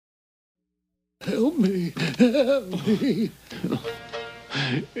Help me, help me.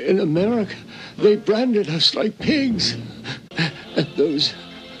 In America, they branded us like pigs. And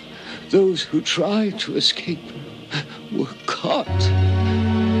those who tried to escape were caught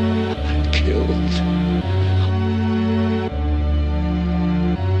and killed.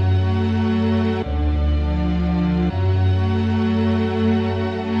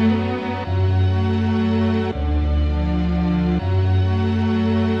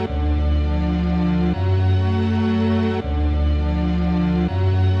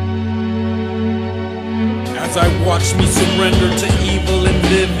 As I watch me surrender to evil and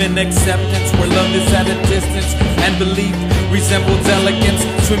live in acceptance, where love is at a distance and belief resembles elegance,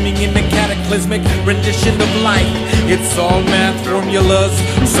 swimming in the cataclysmic rendition of life. It's all math formulas.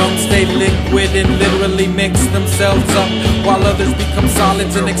 Some stay liquid and literally mix themselves up, while others become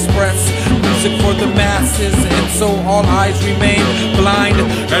solids and express music for the masses. And so all eyes remain blind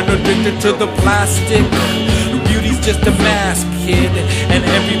and addicted to the plastic. Beauty's just a mask, kid, and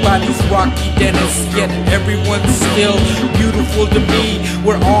everybody's Rocky Dennis, yet everyone's still beautiful to me.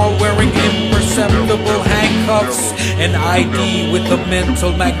 We're all wearing imperceptible handcuffs, an ID with a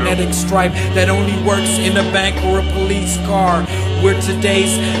mental magnetic stripe that only works in a bank or a police car. We're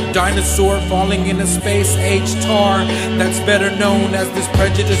today's dinosaur falling in a space-age tar that's better known as this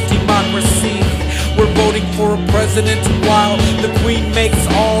prejudiced democracy. We're voting for a president while the queen makes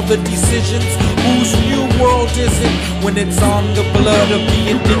all the decisions. Whose new world is it when it's on the blood of the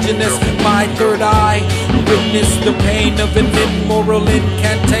indigenous? My third eye witnessed the pain of an immoral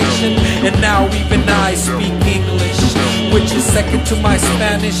incantation, and now even I speak English, which is second to my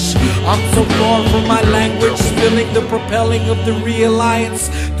Spanish. I'm so far from my language, spilling the propelling of the realliance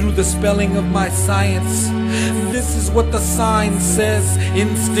through the spelling of my science. This is what the sign says: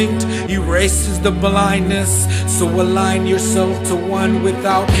 instinct erases the blindness. So align yourself to one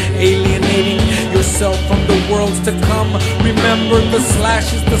without alienating yourself from the worlds to come. Remember, the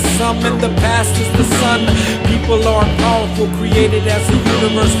slash is the sum and the past is the sun. People are powerful, created as a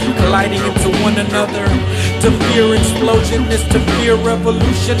universe, colliding into one another. To fear explosion is to fear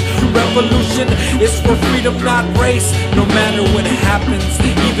revolution. Revolution is for freedom, not race. No matter what happens,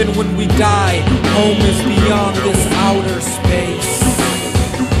 even when we die, home is beyond this outer space.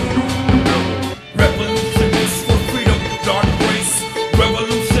 Revolution is for freedom, not race.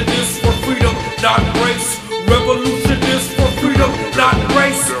 Revolution is for freedom, not race. Revolution is for freedom, not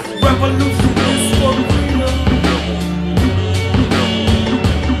race. Revolution is for freedom.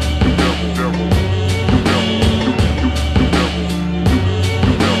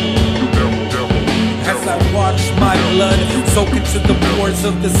 As I watch my blood soak into the pores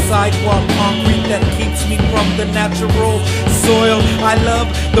of the sidewalk concrete that keeps me from the natural soil. I love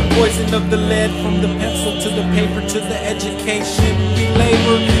the poison of the lead, from the pencil to the paper to the education. We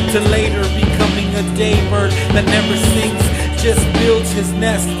labor to later becoming a daybird that never sings, just builds his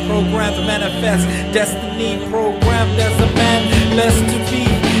nest. Programmed manifest destiny, programmed as a man less to be.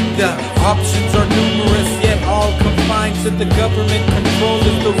 The options are numerous, yet all confined to the government. Control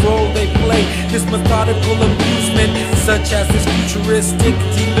is the role they play. This methodical amusement, such as this futuristic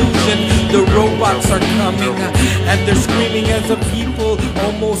delusion. The robots are coming, and they're screaming as a people,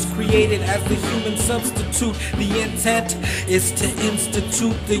 almost created as the human substitute. The intent is to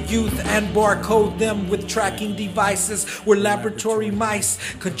institute the youth and barcode them with tracking devices. We're laboratory mice,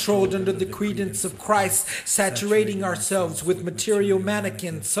 controlled under the credence of Christ, saturating ourselves with material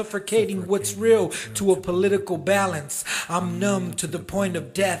mannequins, suffocating what's real to a political balance. I'm numb to the point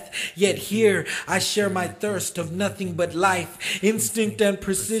of death, yet here I share my thirst of nothing but life. Instinct and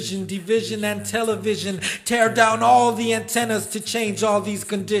precision, division and television, tear down all the antennas to change all these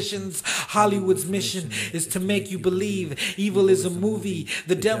conditions. Hollywood's mission is to make you believe evil is a movie,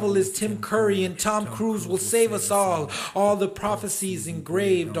 the devil is Tim Curry, and Tom Cruise will save us all. All the prophecies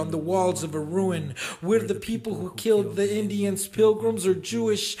engraved on the walls of a ruin. We're the people who killed the Indians, pilgrims, or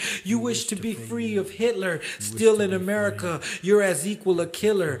Jewish. You wish to be free of Hitler. Still in America, you're as equal a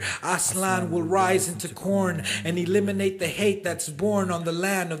killer. Aslan will rise into corn and eliminate the hate that's born on the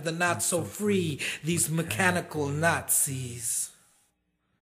land of the not so free, these mechanical Nazis.